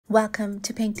Welcome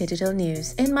to Pink Digital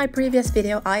News. In my previous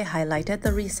video, I highlighted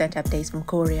the recent updates from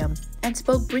Coreum and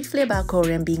spoke briefly about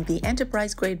Coreum being the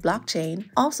enterprise-grade blockchain,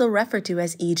 also referred to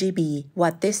as EGB.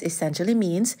 What this essentially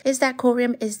means is that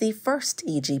Coreum is the first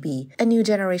EGB, a new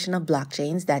generation of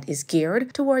blockchains that is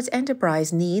geared towards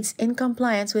enterprise needs in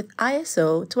compliance with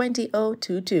ISO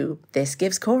 20022. This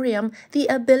gives Coreum the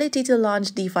ability to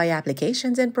launch DeFi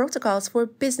applications and protocols for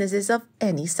businesses of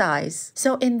any size.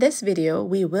 So in this video,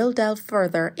 we will delve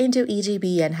further into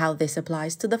EGB and how this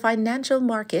applies to the financial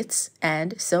markets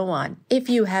and so on. If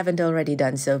you haven't already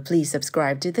done so, please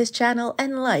subscribe to this channel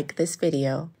and like this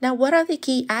video. Now, what are the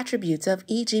key attributes of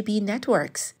EGB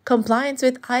networks? Compliance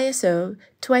with ISO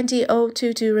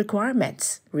 20022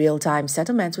 requirements, real-time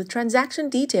settlements with transaction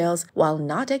details while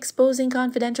not exposing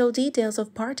confidential details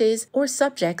of parties or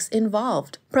subjects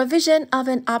involved, provision of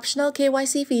an optional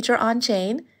KYC feature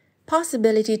on-chain,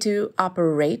 possibility to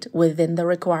operate within the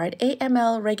required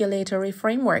AML regulatory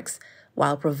frameworks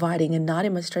while providing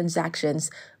anonymous transactions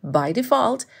by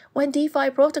default when DeFi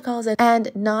protocols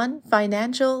and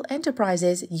non-financial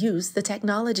enterprises use the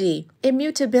technology.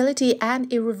 Immutability and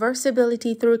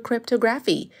irreversibility through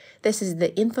cryptography. This is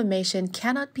the information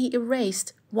cannot be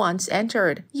erased once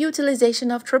entered. Utilization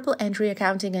of triple entry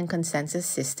accounting and consensus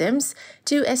systems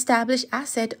to establish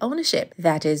asset ownership,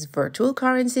 that is, virtual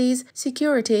currencies,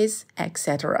 securities,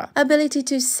 etc. Ability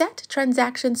to set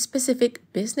transaction-specific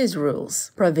business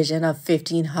rules. Provision of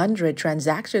 1,500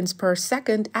 transactions per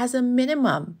second as a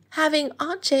minimum. Having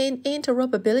on-chain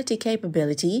interoperability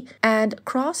capability and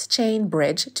cross-chain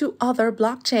bridge to other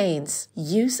blockchains.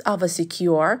 Use of a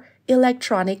secure,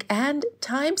 electronic and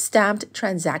time-stamped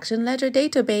transaction ledger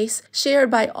database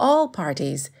shared by all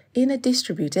parties in a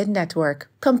distributed network.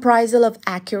 Comprisal of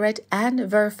accurate and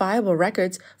verifiable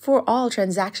records for all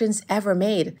transactions ever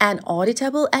made, and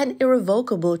auditable and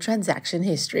irrevocable transaction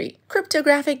history.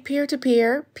 Cryptographic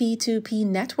peer-to-peer P2P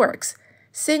networks.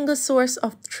 Single source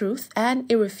of truth and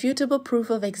irrefutable proof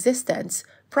of existence,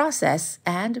 process,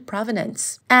 and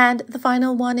provenance. And the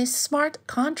final one is smart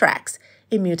contracts.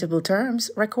 Immutable terms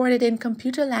recorded in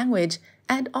computer language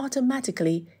and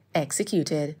automatically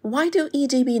executed. Why do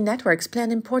EGB networks play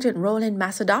an important role in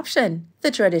mass adoption?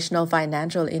 The traditional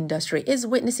financial industry is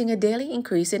witnessing a daily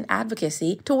increase in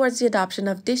advocacy towards the adoption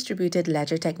of distributed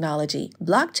ledger technology.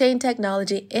 Blockchain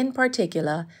technology in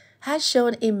particular has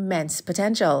shown immense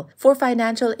potential. For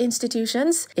financial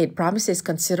institutions, it promises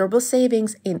considerable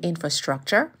savings in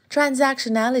infrastructure,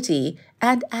 transactionality,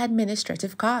 and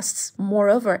administrative costs.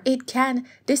 Moreover, it can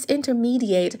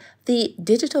disintermediate the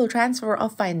digital transfer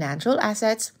of financial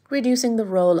assets, reducing the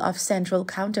role of central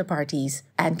counterparties,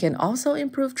 and can also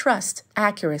improve trust,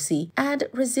 accuracy, and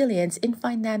resilience in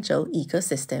financial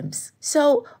ecosystems.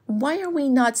 So, why are we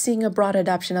not seeing a broad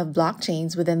adoption of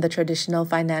blockchains within the traditional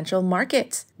financial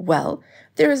markets? Well,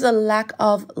 there is a lack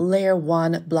of Layer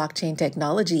 1 blockchain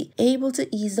technology able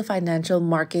to ease the financial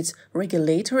market's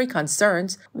regulatory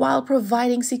concerns while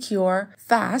providing secure,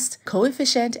 fast,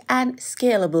 coefficient, and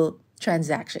scalable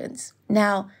transactions.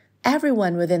 Now,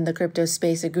 everyone within the crypto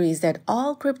space agrees that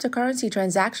all cryptocurrency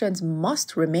transactions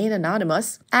must remain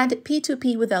anonymous and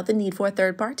P2P without the need for a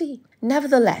third party.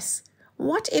 Nevertheless,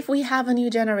 what if we have a new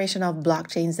generation of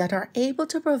blockchains that are able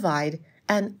to provide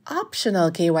an optional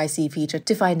KYC feature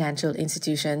to financial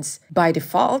institutions? By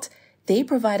default, they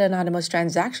provide anonymous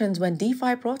transactions when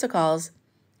DeFi protocols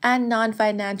and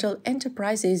non-financial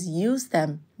enterprises use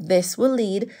them. This will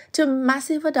lead to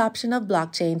massive adoption of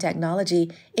blockchain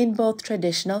technology in both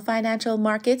traditional financial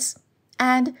markets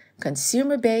and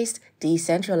consumer-based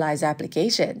decentralized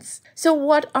applications. So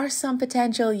what are some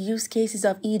potential use cases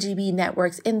of EGB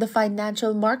networks in the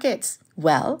financial markets?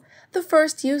 Well, the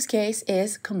first use case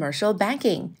is commercial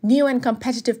banking. New and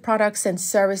competitive products and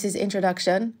services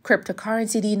introduction,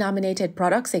 cryptocurrency denominated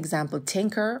products, example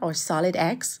Tinker or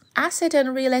SolidX, asset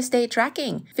and real estate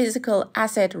tracking, physical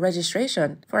asset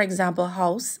registration, for example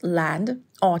house, land,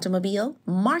 automobile,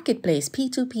 marketplace,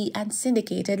 P2P and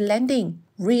syndicated lending,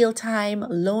 real-time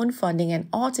loan funding and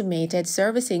automated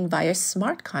servicing via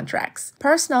smart contracts,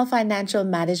 personal financial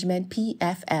management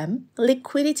PFM,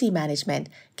 liquidity management,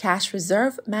 cash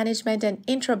reserve management and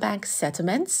intrabank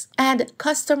settlements, and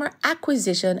customer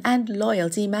acquisition and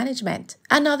loyalty management.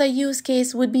 Another use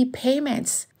case would be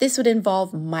payments. This would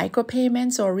involve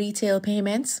micropayments or retail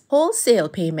payments, wholesale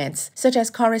payments such as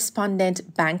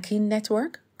correspondent banking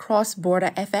network,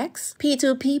 cross-border FX,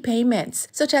 P2P payments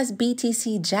such as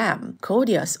BTC Jam,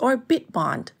 Codius, or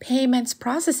Bitbond, payments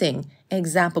processing,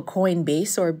 example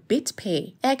Coinbase or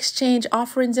BitPay, exchange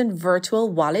offerings in virtual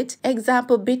wallet,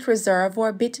 example BitReserve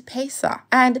or BitPesa,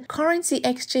 and currency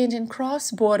exchange in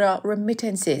cross-border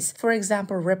remittances, for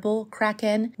example Ripple,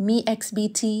 Kraken,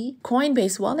 MeXBT,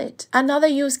 Coinbase Wallet. Another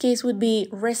use case would be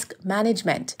risk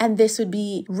management, and this would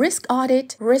be risk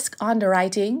audit, risk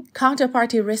underwriting,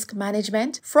 counterparty risk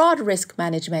management, fraud risk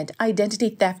management, identity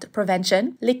theft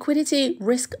prevention, liquidity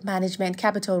risk management,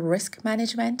 capital risk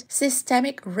management,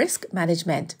 systemic risk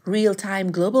management,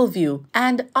 real-time global view,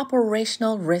 and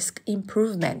operational risk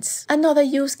improvements. Another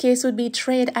use case would be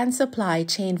trade and supply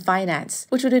chain finance,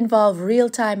 which would involve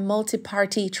real-time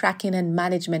multi-party tracking and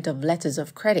management of letters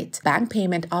of credit, bank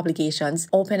payment obligations,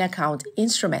 open account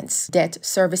instruments, debt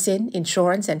servicing,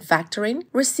 insurance and factoring,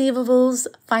 receivables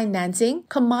financing,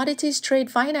 commodities trade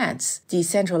finance,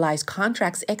 decentralized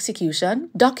contracts execution,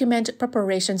 document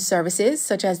preparation services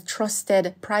such as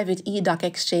trusted private e-doc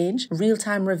exchange,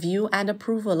 real-time review and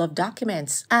approval of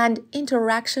documents, and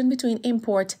interaction between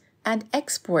import and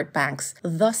export banks,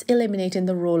 thus eliminating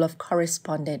the role of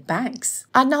correspondent banks.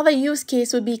 Another use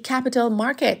case would be capital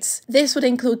markets. This would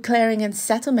include clearing and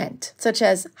settlement, such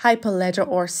as Hyperledger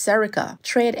or Serica,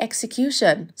 trade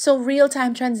execution, so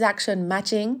real-time transaction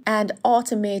matching and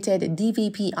automated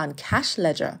DVP on cash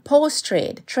ledger,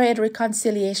 post-trade, trade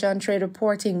reconciliation, trade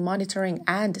reporting, monitoring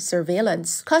and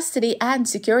surveillance, custody and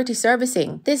security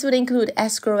servicing. This would include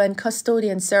escrow and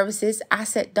custodian services,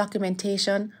 asset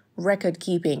documentation, record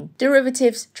keeping,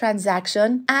 derivatives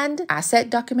transaction and asset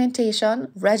documentation,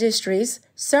 registries,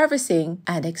 servicing,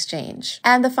 and exchange.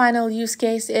 And the final use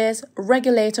case is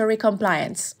regulatory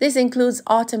compliance. This includes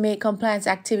automate compliance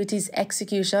activities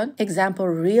execution, example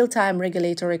real-time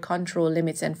regulatory control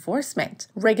limits enforcement,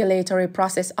 regulatory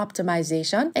process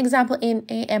optimization, example in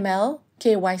AML,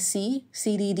 KYC,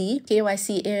 CDD,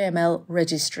 KYC AML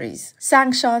registries.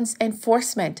 Sanctions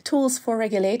enforcement, tools for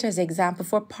regulators, example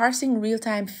for parsing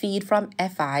real-time feed from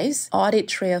FIs, audit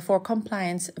trail for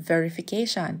compliance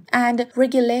verification, and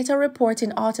regulator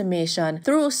reporting automation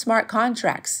through smart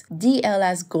contracts, DL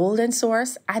as golden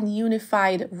source, and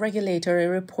unified regulatory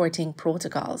reporting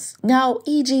protocols. Now,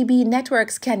 EGB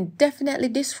networks can definitely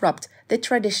disrupt the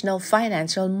traditional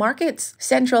financial markets.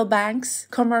 Central banks,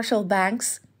 commercial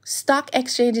banks, stock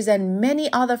exchanges, and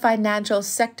many other financial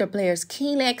sector players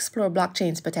keenly explore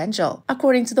blockchain's potential.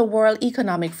 According to the World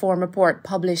Economic Forum report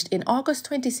published in August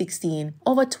 2016,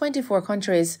 over 24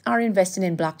 countries are investing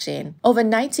in blockchain. Over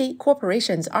 90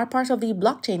 corporations are part of the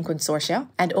blockchain consortia,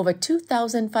 and over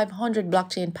 2,500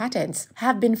 blockchain patents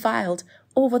have been filed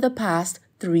over the past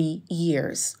 3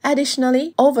 years.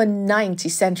 Additionally, over 90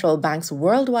 central banks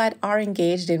worldwide are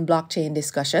engaged in blockchain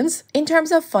discussions. In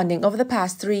terms of funding, over the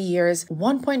past 3 years,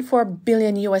 $1.4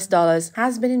 billion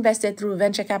has been invested through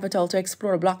venture capital to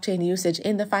explore blockchain usage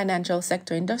in the financial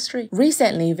sector industry.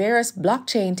 Recently, various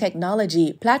blockchain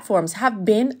technology platforms have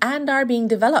been and are being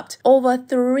developed. Over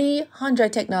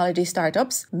 300 technology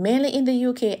startups, mainly in the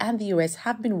UK and the US,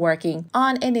 have been working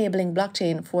on enabling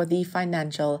blockchain for the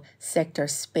financial sector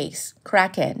space.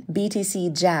 Kraken,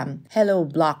 BTC Jam, Hello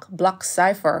Block, Block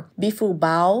Cipher, Bifu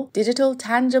Bao, Digital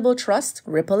Tangible Trust,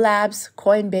 Ripple Labs,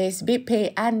 Coinbase,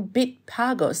 BitPay, and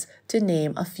Bitpagos, to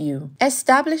name a few.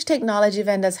 Established technology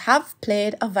vendors have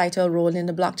played a vital role in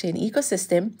the blockchain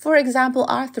ecosystem. For example,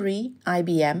 R3,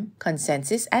 IBM,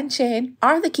 Consensus, and Chain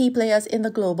are the key players in the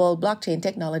global blockchain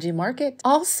technology market.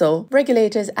 Also,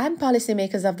 regulators and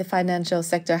policymakers of the financial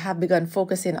sector have begun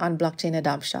focusing on blockchain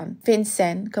adoption.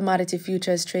 FinCEN, Commodity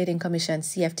Futures Trading Commission,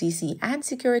 CFTC, and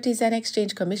Securities and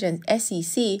Exchange Commission,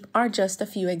 SEC, are just a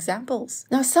few examples.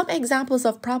 Now, some examples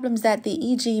of problems that the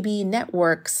EGB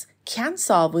networks can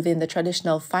solve within the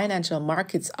traditional financial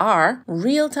markets are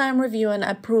real-time review and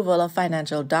approval of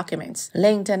financial documents,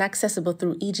 linked and accessible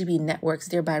through EGB networks,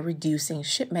 thereby reducing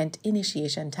shipment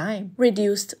initiation time.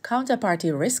 Reduced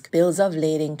counterparty risk, bills of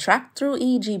lading tracked through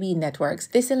EGB networks.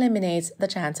 This eliminates the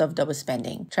chance of double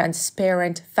spending.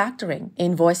 Transparent factoring.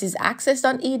 Invoices accessed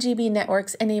on EGB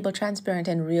networks enable transparent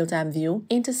and real-time view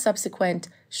into subsequent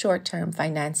short-term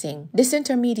financing.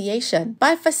 Disintermediation.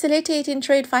 By facilitating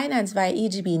trade finance via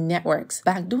EGB networks,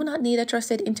 banks do not need a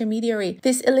trusted intermediary.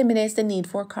 This eliminates the need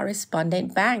for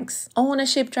correspondent banks.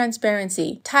 Ownership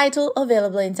transparency. Title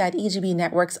available inside EGB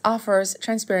networks offers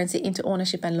transparency into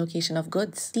ownership and location of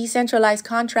goods. Decentralized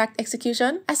contract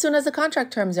execution. As soon as the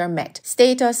contract terms are met,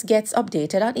 status gets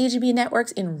updated on EGB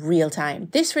networks in real time.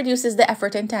 This reduces the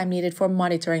effort and time needed for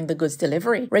monitoring the goods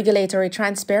delivery. Regulatory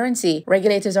transparency.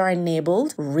 Regulators are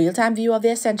enabled real-time view of the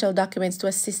essential documents to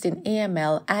assist in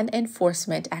AML and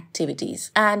enforcement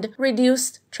activities, and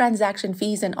reduced transaction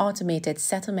fees and automated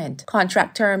settlement.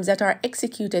 Contract terms that are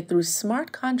executed through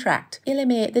smart contract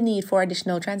eliminate the need for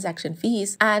additional transaction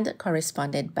fees and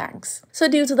correspondent banks. So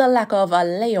due to the lack of a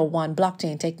layer 1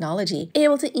 blockchain technology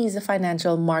able to ease the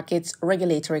financial markets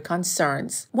regulatory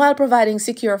concerns while providing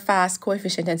secure, fast,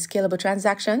 coefficient, and scalable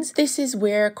transactions, this is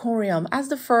where Coreum, as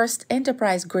the first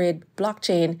enterprise-grade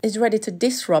blockchain, is ready to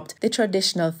disrupt the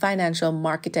traditional financial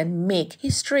market and make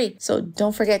history. So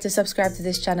don't forget to subscribe to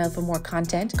this channel for more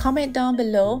content. Comment down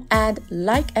below and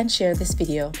like and share this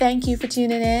video. Thank you for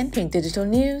tuning in. Pink Digital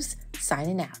News,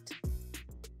 signing out.